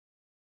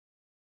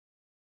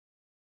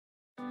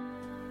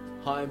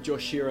Hi, I'm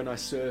Josh Shearer and I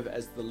serve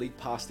as the lead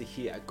pastor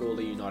here at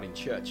Gawler Uniting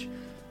Church.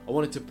 I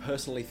wanted to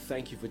personally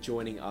thank you for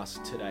joining us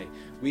today.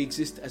 We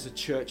exist as a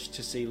church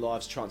to see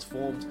lives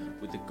transformed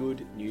with the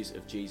good news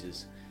of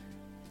Jesus.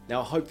 Now,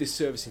 I hope this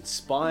service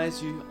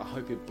inspires you, I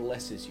hope it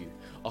blesses you,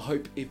 I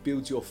hope it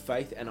builds your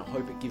faith, and I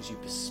hope it gives you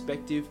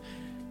perspective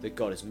that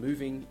God is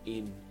moving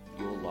in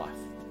your life.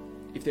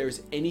 If there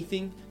is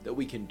anything that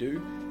we can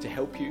do to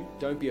help you,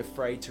 don't be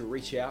afraid to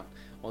reach out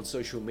on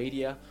social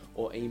media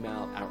or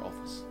email our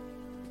office.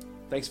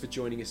 Thanks for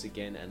joining us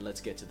again, and let's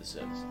get to the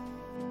service.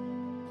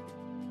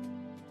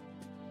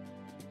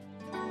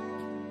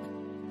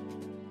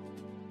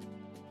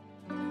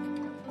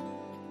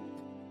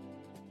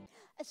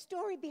 A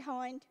story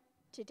behind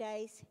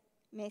today's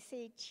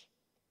message.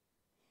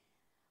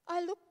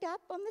 I looked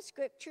up on the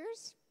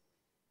scriptures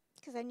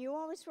because I knew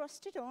I was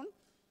rusted on.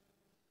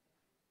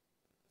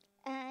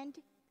 And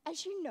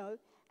as you know,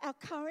 our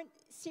current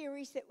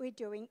series that we're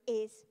doing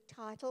is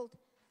titled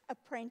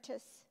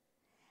Apprentice.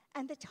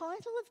 And the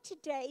title of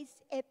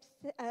today's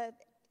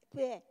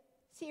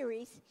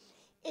series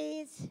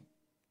is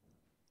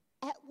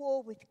At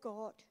War with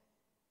God.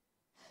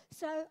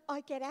 So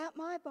I get out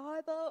my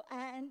Bible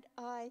and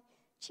I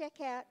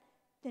check out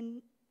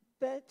the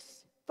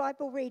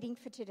Bible reading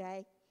for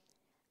today.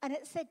 And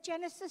it said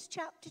Genesis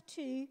chapter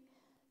 2,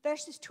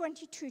 verses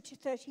 22 to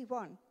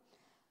 31.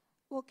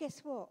 Well,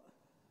 guess what?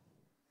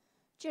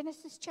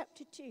 Genesis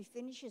chapter 2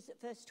 finishes at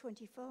verse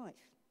 25.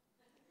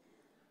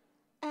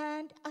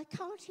 And I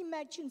can't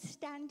imagine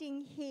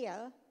standing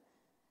here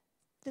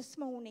this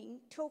morning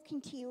talking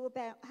to you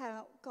about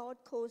how God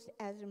caused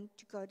Adam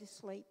to go to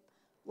sleep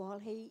while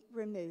he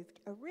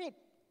removed a rib.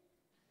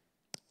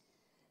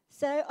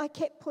 So I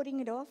kept putting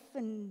it off,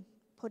 and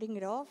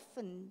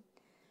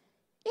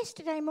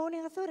yesterday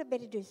morning I thought I'd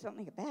better do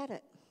something about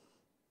it.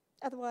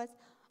 Otherwise,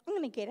 I'm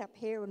going to get up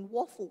here and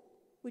waffle,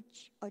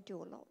 which I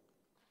do a lot.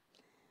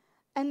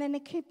 And then the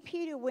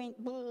computer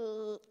went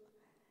blah,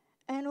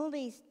 and all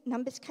these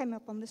numbers came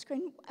up on the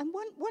screen. And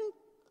one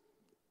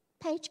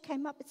page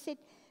came up, it said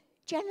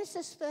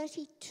Genesis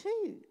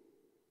 32,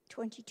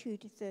 22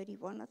 to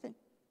 31. I think,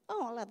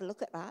 I'll have a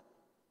look at that.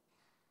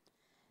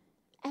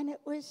 And it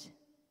was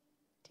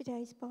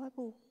today's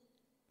Bible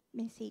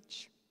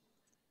message.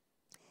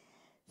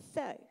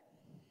 So,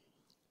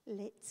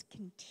 let's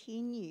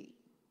continue.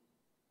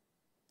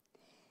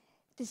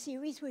 The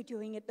series we're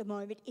doing at the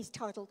moment is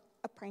titled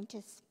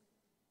Apprentice.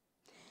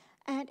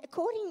 And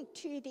according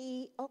to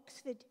the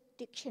Oxford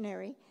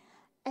Dictionary,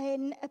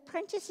 an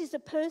apprentice is a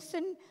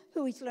person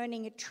who is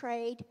learning a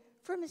trade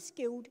from a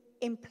skilled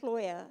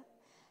employer,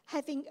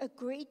 having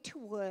agreed to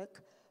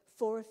work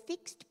for a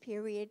fixed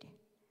period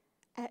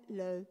at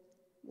low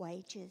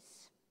wages.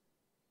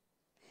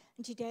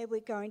 And today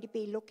we're going to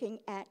be looking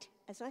at,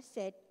 as I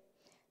said,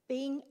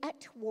 being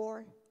at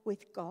war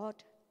with God.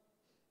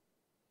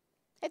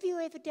 Have you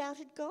ever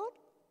doubted God?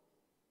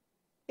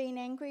 Been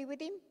angry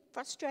with him?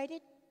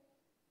 Frustrated?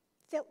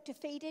 Felt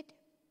defeated?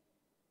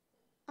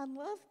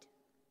 Unloved?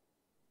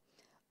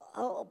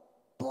 Oh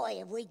boy,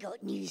 have we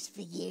got news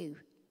for you.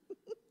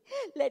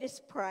 Let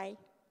us pray.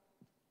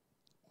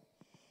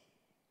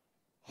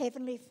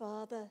 Heavenly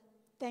Father,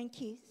 thank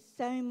you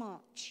so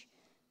much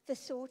for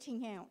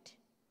sorting out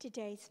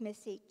today's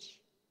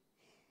message,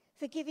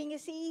 for giving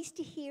us ears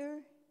to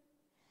hear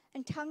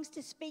and tongues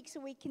to speak so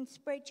we can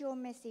spread your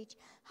message,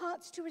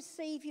 hearts to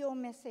receive your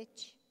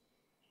message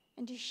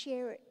and to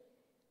share it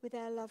with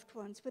our loved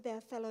ones, with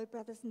our fellow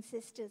brothers and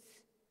sisters.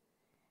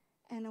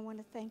 And I want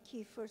to thank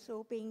you for us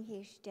all being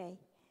here today.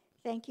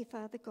 Thank you,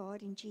 Father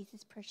God, in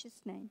Jesus'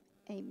 precious name.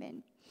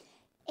 Amen.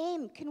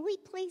 Can we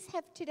please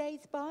have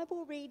today's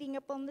Bible reading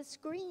up on the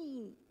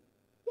screen?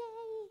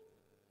 Yay!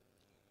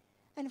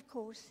 And of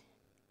course,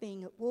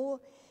 being at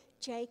war,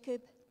 Jacob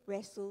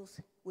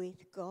wrestles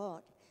with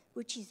God,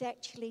 which is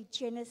actually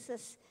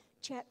Genesis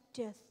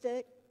chapter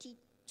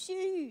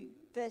 32,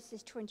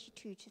 verses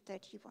 22 to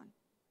 31.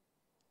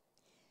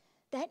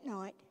 That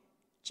night,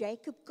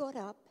 Jacob got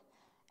up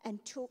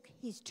and took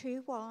his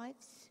 2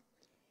 wives,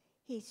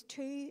 his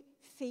 2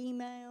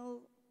 female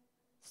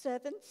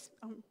servants.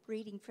 I'm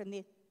reading from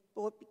the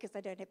board because I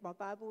don't have my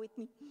Bible with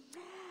me.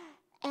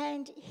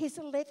 And his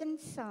 11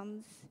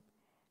 sons,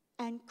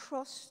 and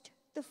crossed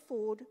the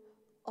ford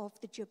of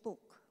the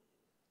Jabbok.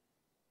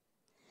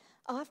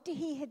 After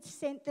he had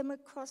sent them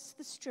across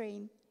the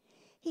stream,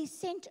 he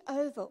sent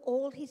over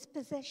all his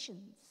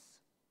possessions.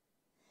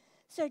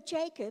 So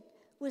Jacob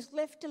was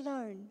left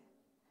alone,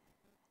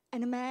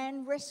 and a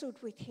man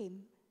wrestled with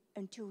him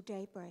until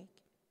daybreak.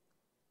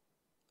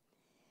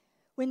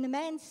 When the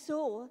man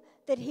saw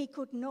that he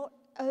could not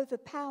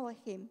overpower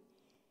him,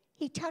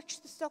 he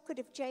touched the socket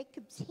of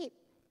Jacob's hip,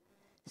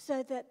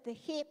 so that the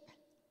hip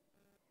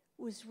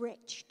was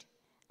wrenched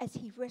as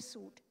he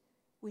wrestled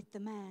with the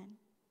man.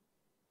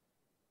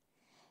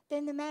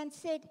 Then the man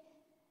said,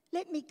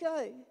 "Let me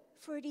go,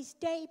 for it is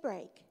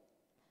daybreak."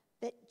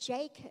 But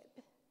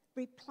Jacob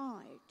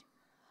replied,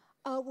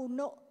 "I will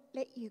not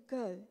let you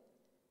go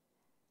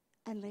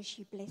unless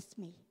you bless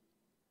me."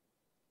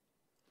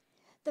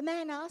 The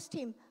man asked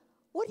him,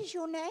 "What is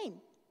your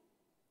name?"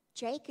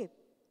 "Jacob,"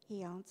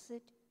 he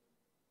answered.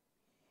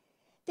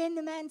 Then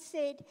the man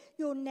said,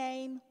 "Your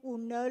name will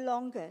no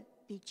longer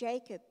be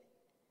Jacob,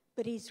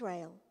 but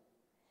Israel,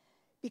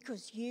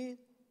 because you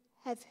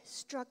have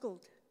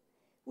struggled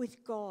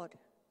with God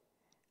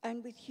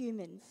and with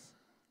humans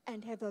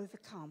and have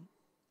overcome."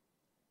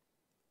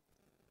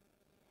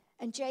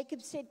 And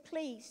Jacob said,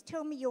 "Please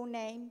tell me your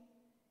name."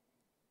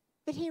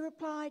 But he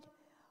replied,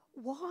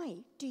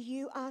 "Why do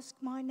you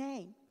ask my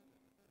name?"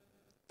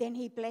 Then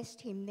he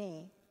blessed him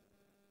there.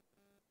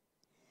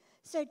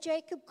 So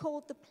Jacob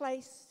called the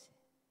place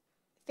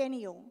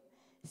Peniel,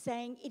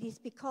 saying, "It is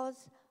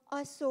because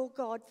I saw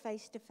God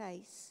face to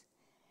face,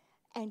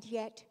 and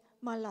yet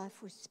my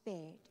life was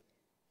spared."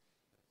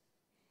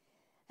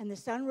 And the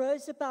sun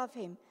rose above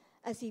him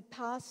as he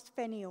passed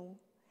Peniel,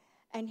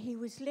 and he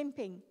was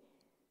limping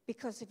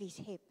because of his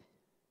hip.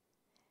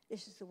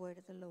 This is the word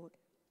of the Lord.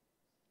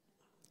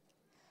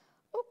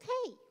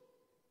 Okay,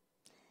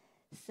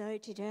 so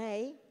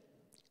today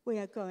we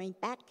are going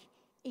back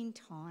in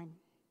time,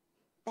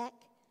 back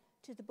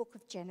to the book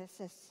of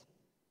Genesis,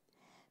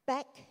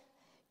 back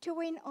to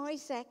when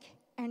Isaac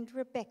and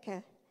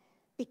Rebekah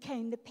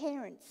became the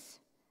parents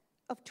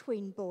of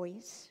twin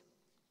boys.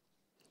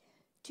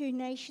 Two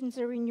nations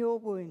are in your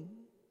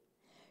womb.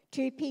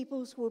 Two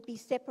peoples will be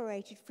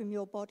separated from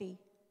your body.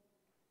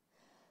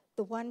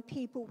 The one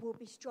people will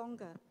be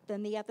stronger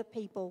than the other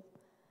people,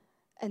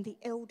 and the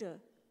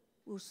elder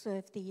will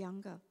serve the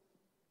younger.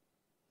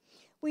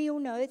 We all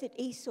know that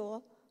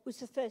Esau was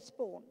the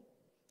firstborn,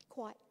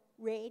 quite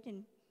red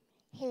and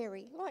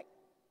hairy. Like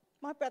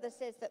my brother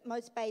says that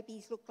most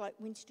babies look like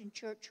Winston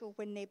Churchill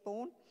when they're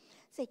born,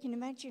 so you can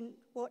imagine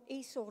what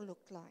Esau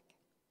looked like.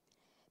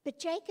 But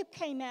Jacob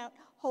came out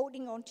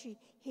holding on to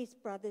his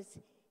brother's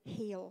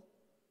heel.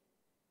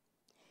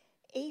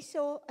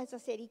 Esau, as I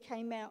said, he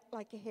came out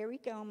like a hairy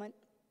garment,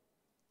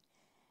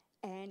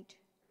 and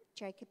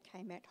Jacob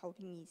came out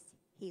holding his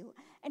heel.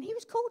 And he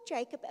was called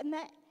Jacob, and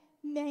that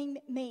name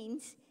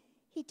means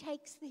he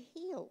takes the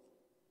heel.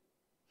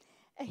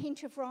 A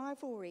hint of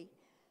rivalry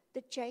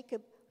that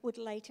Jacob would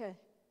later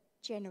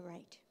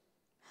generate.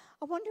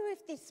 I wonder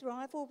if this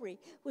rivalry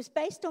was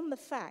based on the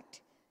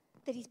fact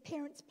that his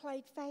parents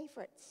played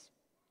favourites.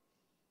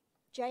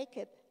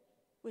 Jacob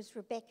was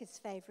Rebekah's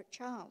favourite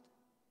child,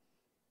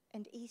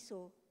 and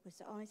Esau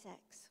was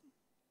Isaac's.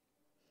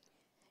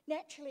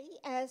 Naturally,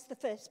 as the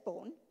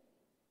firstborn,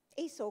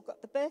 Esau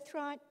got the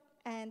birthright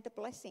and the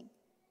blessing,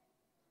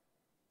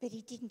 but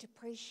he didn't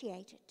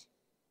appreciate it.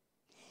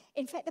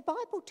 In fact, the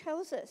Bible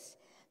tells us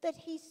that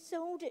he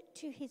sold it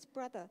to his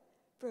brother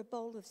for a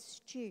bowl of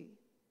stew.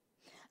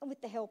 And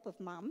with the help of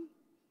Mum,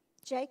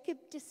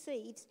 Jacob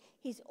deceives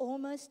his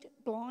almost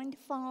blind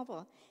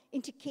father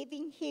into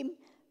giving him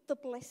the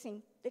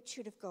blessing that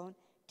should have gone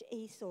to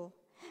Esau.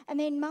 And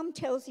then Mum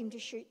tells him to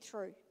shoot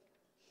through.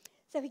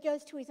 So he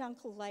goes to his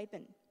uncle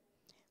Laban,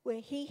 where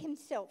he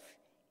himself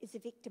is a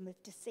victim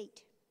of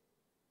deceit.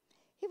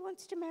 He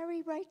wants to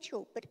marry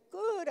Rachel, but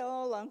good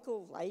old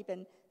Uncle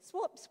Laban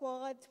swaps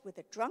wives with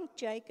a drunk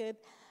Jacob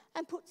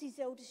and puts his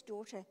eldest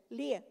daughter,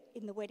 Leah,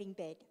 in the wedding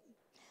bed,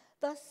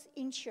 thus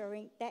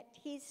ensuring that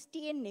his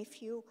dear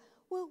nephew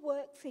will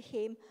work for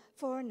him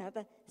for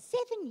another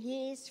 7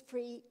 years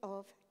free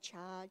of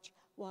charge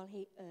while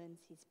he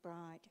earns his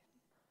bride.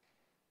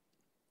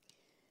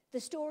 The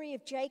story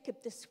of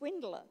Jacob the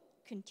swindler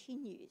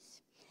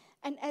continues,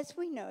 and as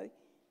we know,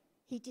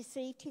 he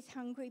deceived his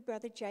hungry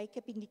brother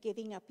Jacob into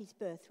giving up his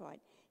birthright.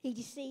 He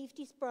deceived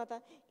his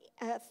father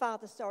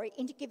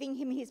into giving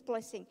him his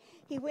blessing.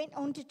 He went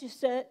on to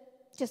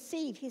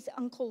deceive his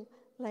uncle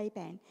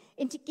Laban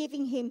into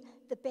giving him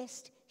the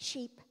best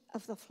sheep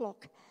of the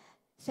flock.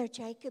 So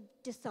Jacob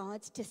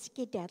decides to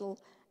skedaddle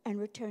and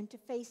return to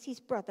face his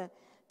brother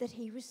that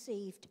he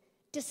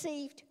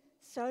deceived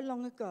so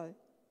long ago.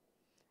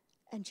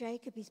 And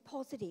Jacob is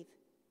positive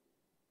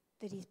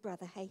that his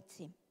brother hates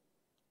him.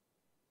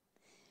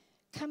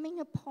 Coming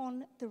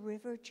upon the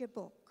river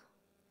Jabbok,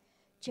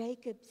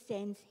 Jacob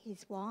sends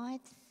his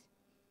wives,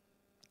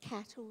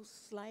 cattle,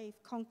 slave,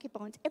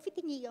 concubines,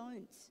 everything he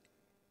owns.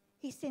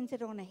 He sends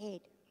it on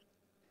ahead.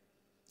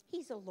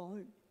 He's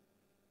alone.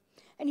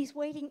 And he's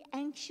waiting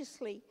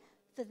anxiously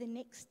for the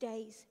next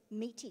day's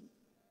meeting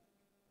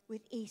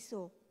with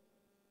Esau.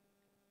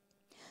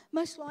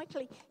 Most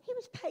likely, he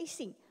was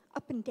pacing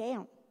up and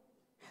down,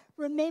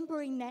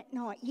 remembering that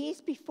night,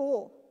 years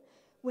before,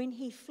 when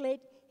he fled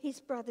his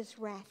brother's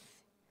wrath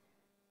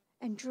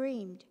and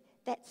dreamed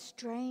that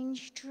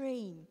strange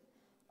dream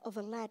of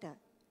a ladder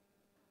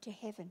to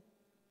heaven.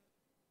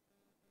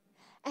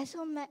 As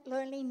on that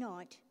lonely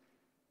night,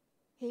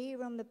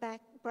 here on the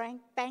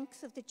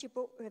banks of the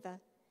Jabbok River,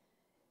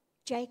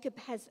 Jacob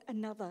has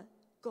another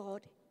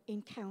God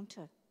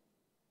encounter.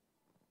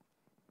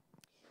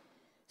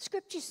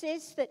 Scripture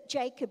says that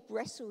Jacob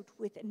wrestled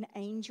with an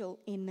angel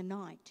in the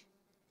night.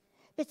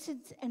 But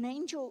since an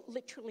angel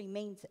literally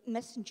means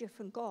messenger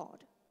from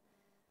God,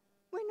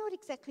 we're not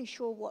exactly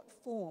sure what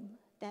form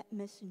that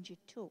messenger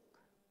took.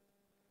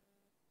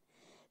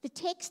 The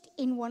text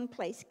in one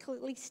place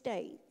clearly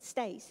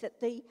states that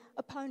the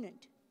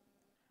opponent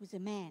was a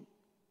man.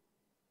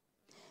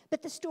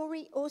 But the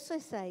story also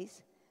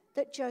says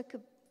that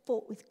Jacob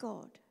fought with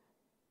God.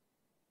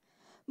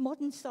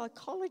 Modern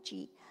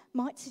psychology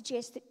might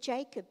suggest that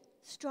Jacob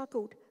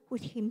struggled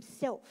with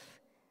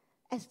himself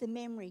as the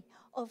memory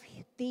of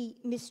the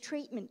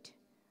mistreatment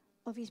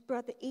of his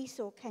brother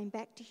Esau came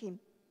back to him.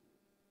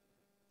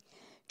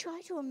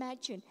 Try to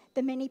imagine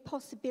the many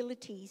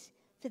possibilities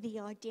for the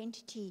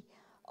identity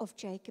of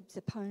Jacob's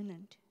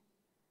opponent.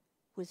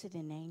 Was it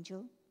an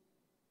angel?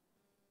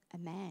 A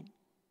man?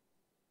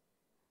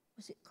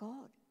 Was it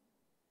God?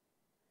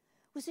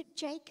 Was it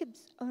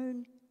Jacob's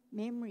own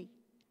memory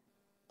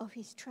of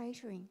his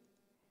traitoring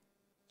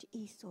to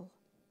Esau?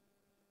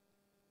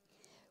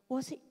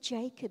 Was it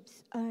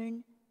Jacob's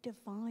own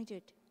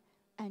divided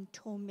and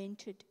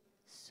tormented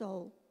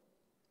soul?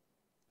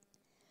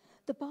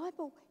 The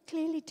Bible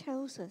clearly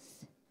tells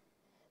us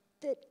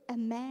that a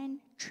man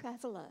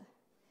traveller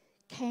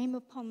came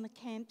upon the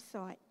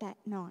campsite that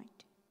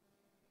night,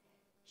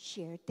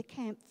 shared the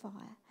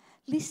campfire,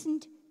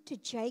 listened to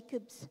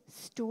Jacob's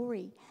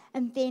story,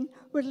 and then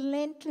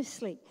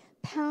relentlessly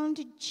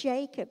pounded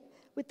Jacob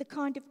with the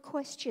kind of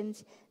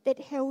questions that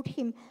held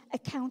him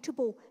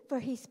accountable for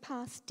his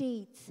past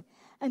deeds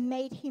and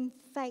made him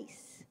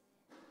face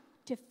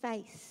to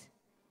face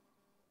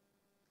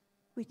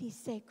with his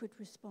sacred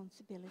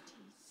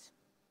responsibilities.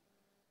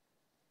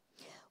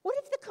 What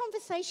if the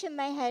conversation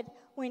they had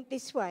went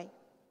this way?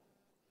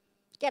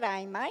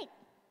 "G'day, mate,"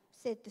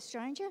 said the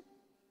stranger.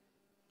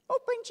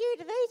 "What brings you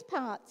to these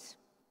parts?"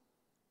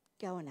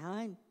 "Going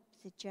home,"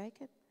 said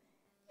Jacob.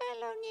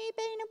 "How long you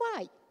been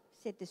away?"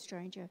 said the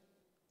stranger.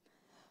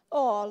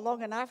 "Oh,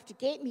 long enough to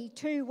get me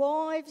 2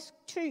 wives,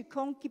 2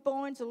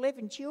 concubines,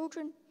 11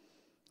 children.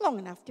 Long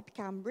enough to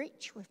become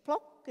rich with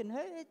flock and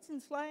herds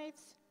and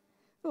slaves."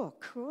 "Oh,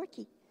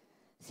 crikey.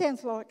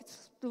 Sounds like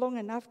it's long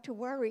enough to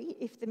worry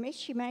if the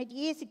mess you made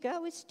years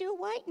ago is still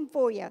waiting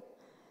for you.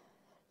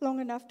 Long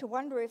enough to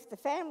wonder if the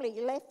family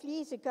you left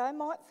years ago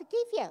might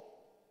forgive you.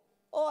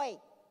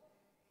 Oi,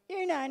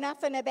 you know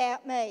nothing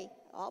about me."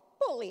 "I'll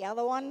pull the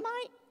other one,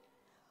 mate.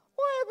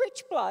 Why, a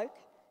rich bloke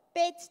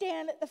beds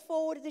down at the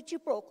ford of the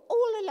Gibraltar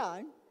all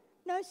alone,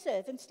 no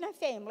servants, no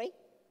family.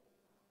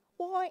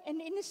 Why, an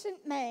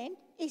innocent man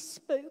is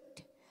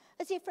spooked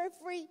as if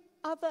every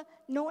other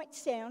night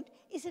sound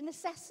is an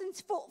assassin's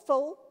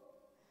footfall.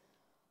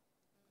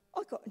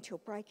 I got until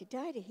break of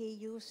day to hear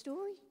your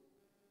story.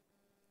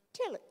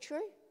 Tell it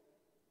true.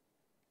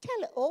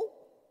 Tell it all.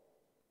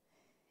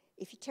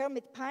 If you tell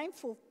me the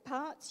painful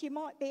parts, you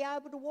might be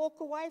able to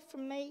walk away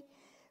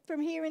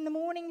from here in the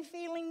morning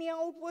feeling the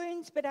old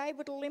wounds but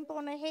able to limp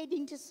on ahead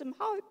into some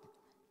hope.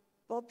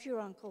 Bob's your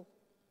uncle."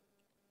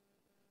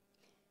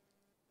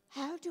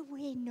 How do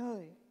we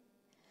know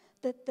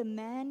that the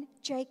man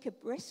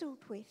Jacob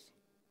wrestled with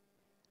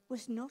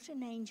was not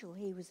an angel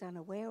he was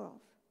unaware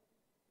of?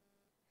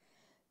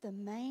 The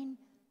main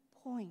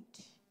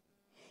point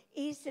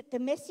is that the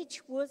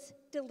message was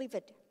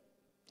delivered.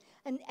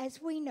 And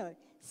as we know,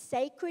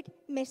 sacred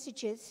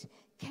messages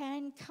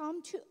can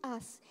come to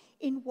us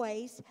in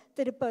ways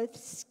that are both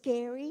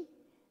scary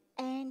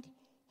and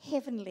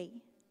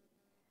heavenly,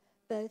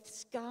 both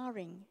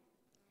scarring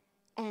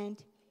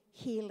and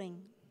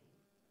healing.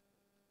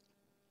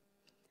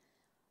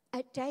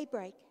 At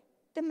daybreak,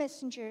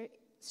 the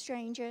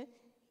stranger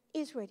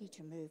is ready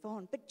to move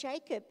on, but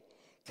Jacob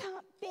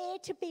can't bear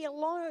to be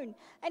alone,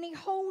 and he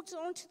holds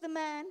on to the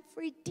man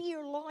for his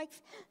dear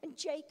life, and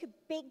Jacob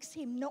begs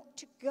him not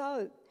to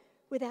go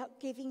without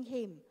giving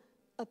him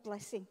a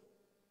blessing,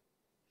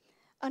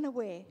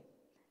 unaware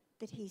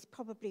that he's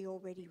probably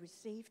already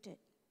received it.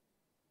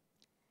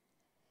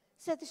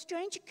 So the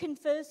stranger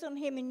confers on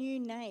him a new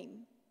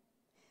name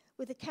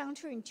with a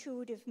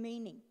counterintuitive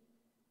meaning.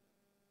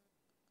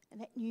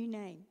 And that new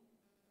name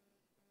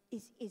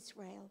is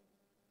Israel.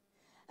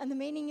 And the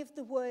meaning of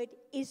the word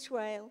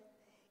Israel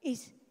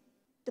is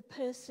the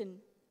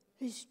person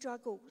who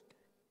struggled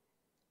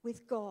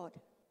with God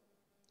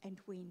and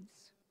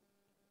wins.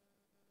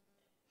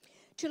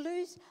 To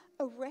lose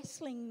a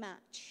wrestling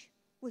match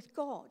with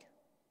God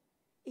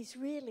is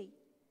really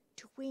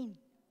to win.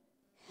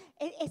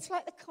 It's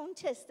like the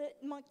contest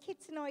that my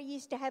kids and I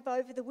used to have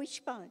over the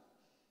wishbone,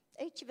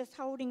 each of us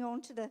holding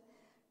on to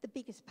the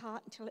biggest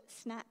part until it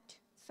snapped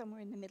somewhere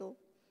in the middle.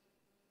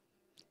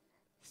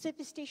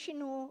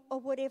 Superstition or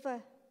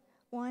whatever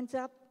winds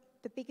up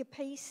the bigger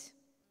piece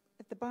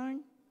of the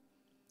bone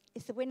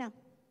is the winner.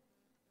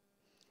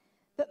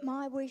 But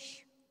my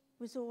wish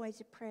was always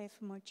a prayer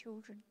for my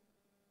children.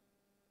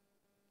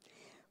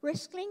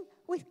 Wrestling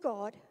with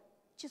God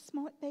just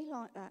might be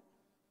like that.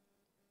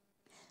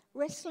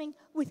 Wrestling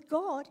with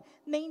God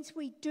means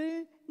we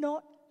do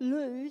not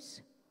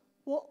lose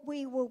what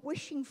we were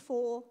wishing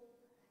for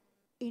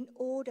in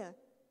order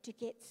to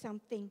get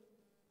something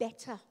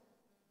better.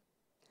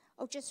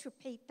 I'll just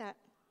repeat that.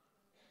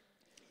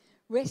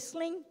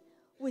 Wrestling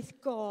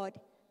with God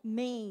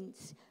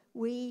means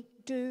we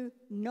do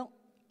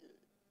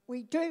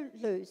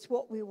lose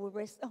what we were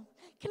wrestling. Oh,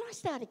 can I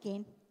start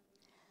again?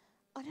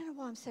 I don't know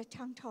why I'm so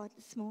tongue-tied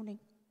this morning.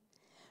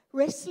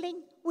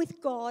 Wrestling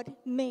with God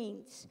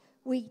means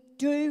we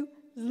do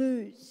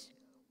lose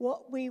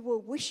what we were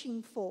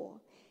wishing for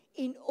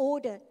in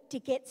order to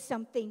get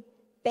something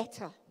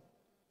better.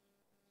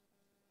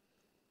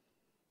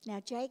 Now,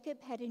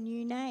 Jacob had a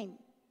new name,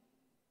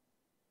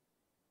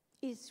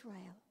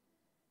 Israel.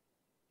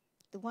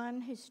 The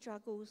one who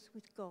struggles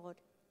with God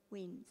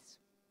wins.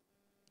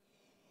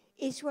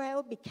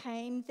 Israel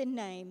became the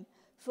name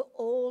for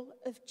all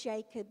of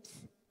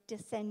Jacob's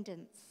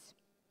descendants.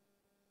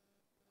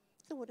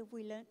 So what have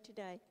we learnt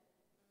today?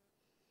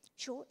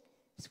 Short,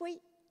 sweet,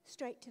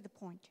 straight to the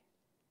point.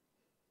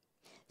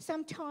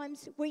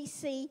 Sometimes we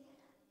see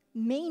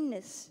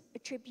meanness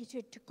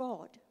attributed to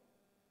God.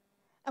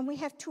 And we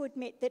have to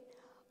admit that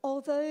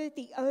although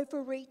the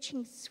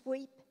overreaching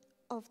sweep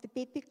of the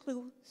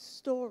biblical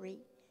story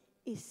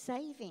is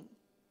saving,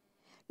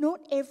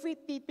 not every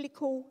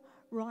biblical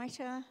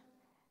writer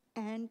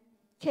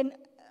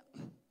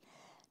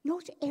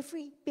not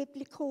every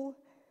biblical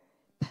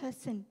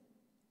person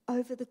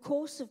over the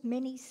course of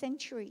many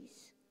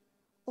centuries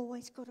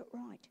always got it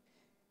right.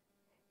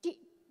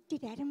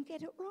 Did Adam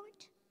get it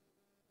right?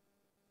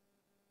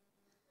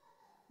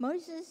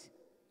 Moses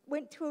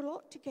went through a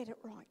lot to get it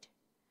right.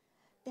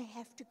 They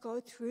have to go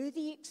through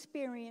the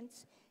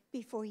experience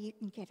before you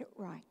can get it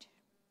right.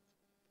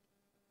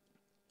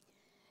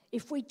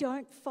 If we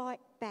don't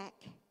fight back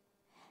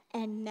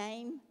and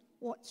name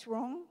what's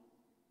wrong,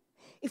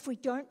 if we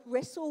don't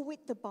wrestle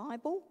with the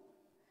Bible,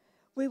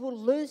 we will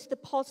lose the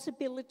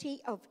possibility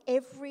of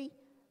every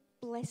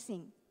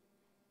blessing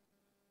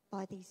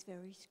by these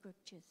very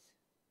scriptures.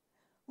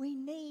 We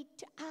need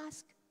to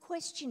ask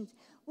questions.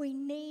 We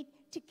need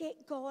to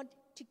get God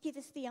to give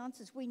us the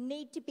answers. We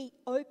need to be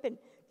open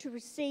to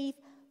receive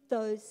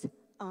those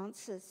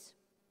answers.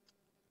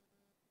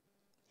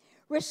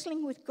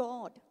 Wrestling with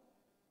God,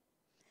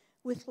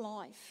 with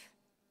life,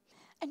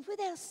 and with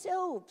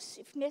ourselves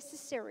if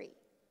necessary.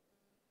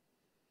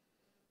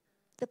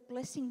 The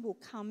blessing will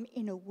come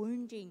in a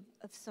wounding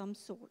of some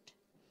sort.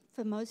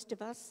 For most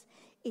of us,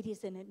 it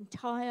is an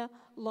entire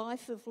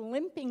life of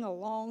limping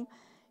along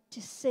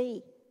to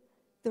see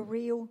the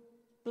real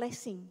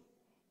blessing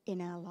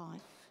in our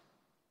life.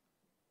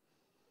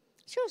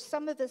 Sure,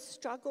 some of us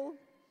struggle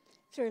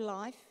through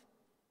life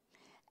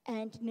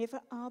and never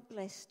are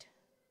blessed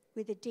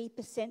with a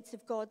deeper sense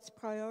of God's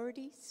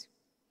priorities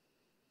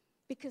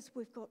because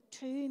we've got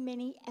too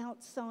many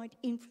outside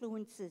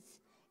influences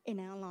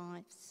in our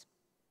lives.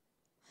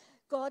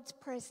 God's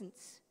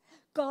presence,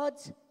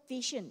 God's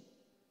vision.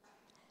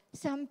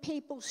 Some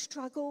people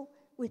struggle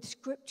with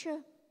scripture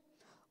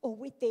or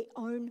with their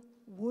own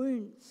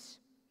wounds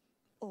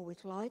or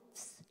with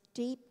life's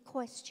deep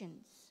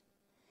questions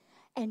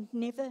and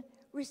never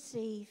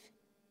receive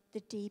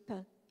the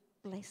deeper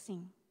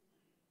blessing.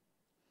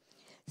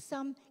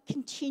 Some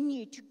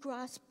continue to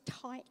grasp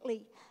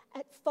tightly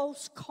at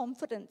false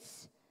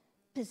confidence,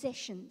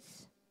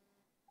 possessions,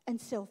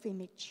 and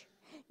self-image,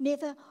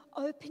 never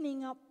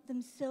opening up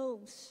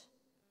themselves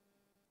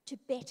to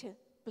better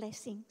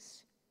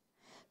blessings.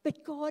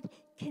 But God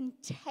can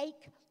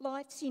take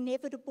life's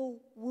inevitable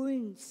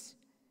wounds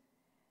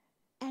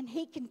and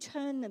He can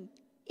turn them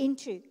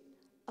into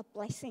a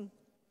blessing.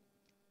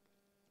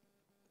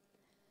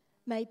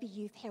 Maybe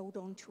you've held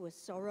on to a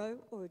sorrow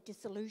or a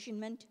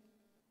disillusionment,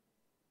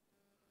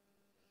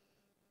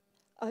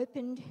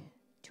 opened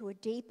to a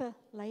deeper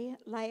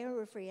layer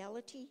of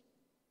reality,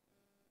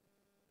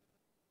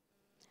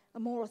 a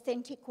more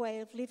authentic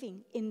way of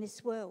living in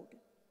this world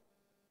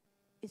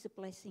is a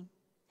blessing.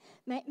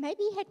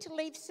 Maybe you had to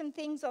leave some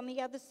things on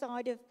the other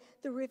side of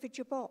the River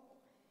Jabbok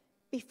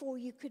before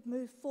you could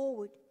move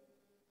forward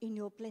in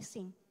your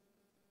blessing.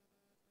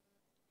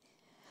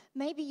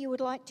 Maybe you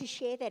would like to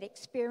share that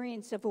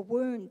experience of a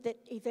wound that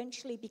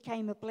eventually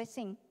became a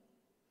blessing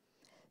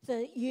so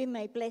that you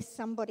may bless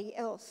somebody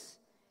else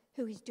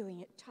who is doing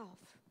it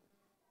tough.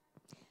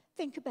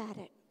 Think about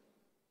it.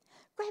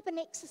 Grab an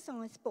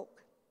exercise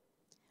book.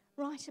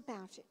 Write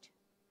about it.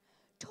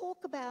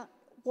 Talk about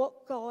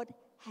what God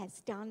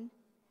has done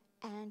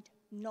and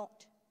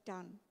not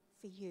done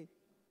for you.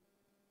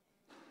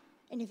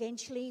 And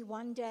eventually,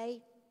 one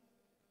day,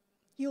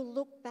 you'll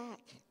look back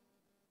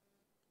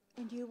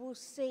and you will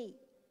see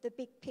the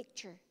big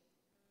picture.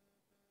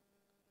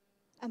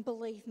 And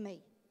believe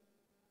me,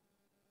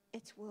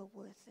 it's well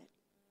worth it.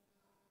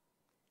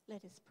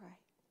 Let us pray.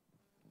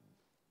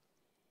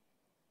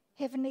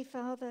 Heavenly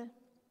Father,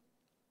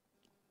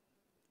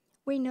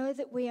 we know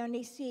that we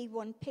only see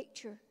one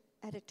picture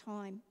at a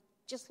time,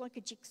 just like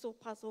a jigsaw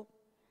puzzle.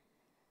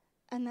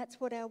 And that's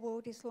what our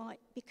world is like,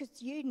 because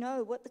you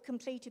know what the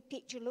completed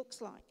picture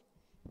looks like.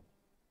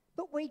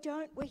 But we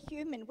don't, we're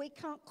human, we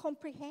can't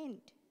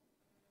comprehend.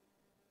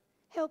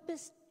 Help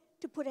us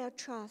to put our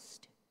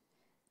trust,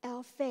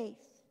 our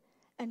faith,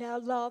 and our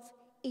love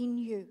in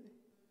you,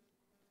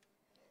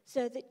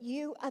 so that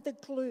you are the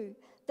glue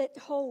that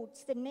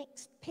holds the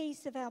next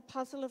piece of our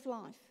puzzle of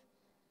life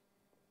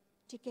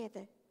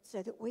together,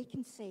 so that we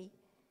can see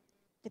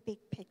the big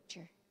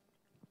picture.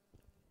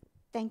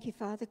 Thank you,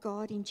 Father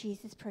God, in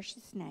Jesus'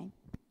 precious name.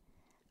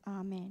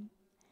 Amen.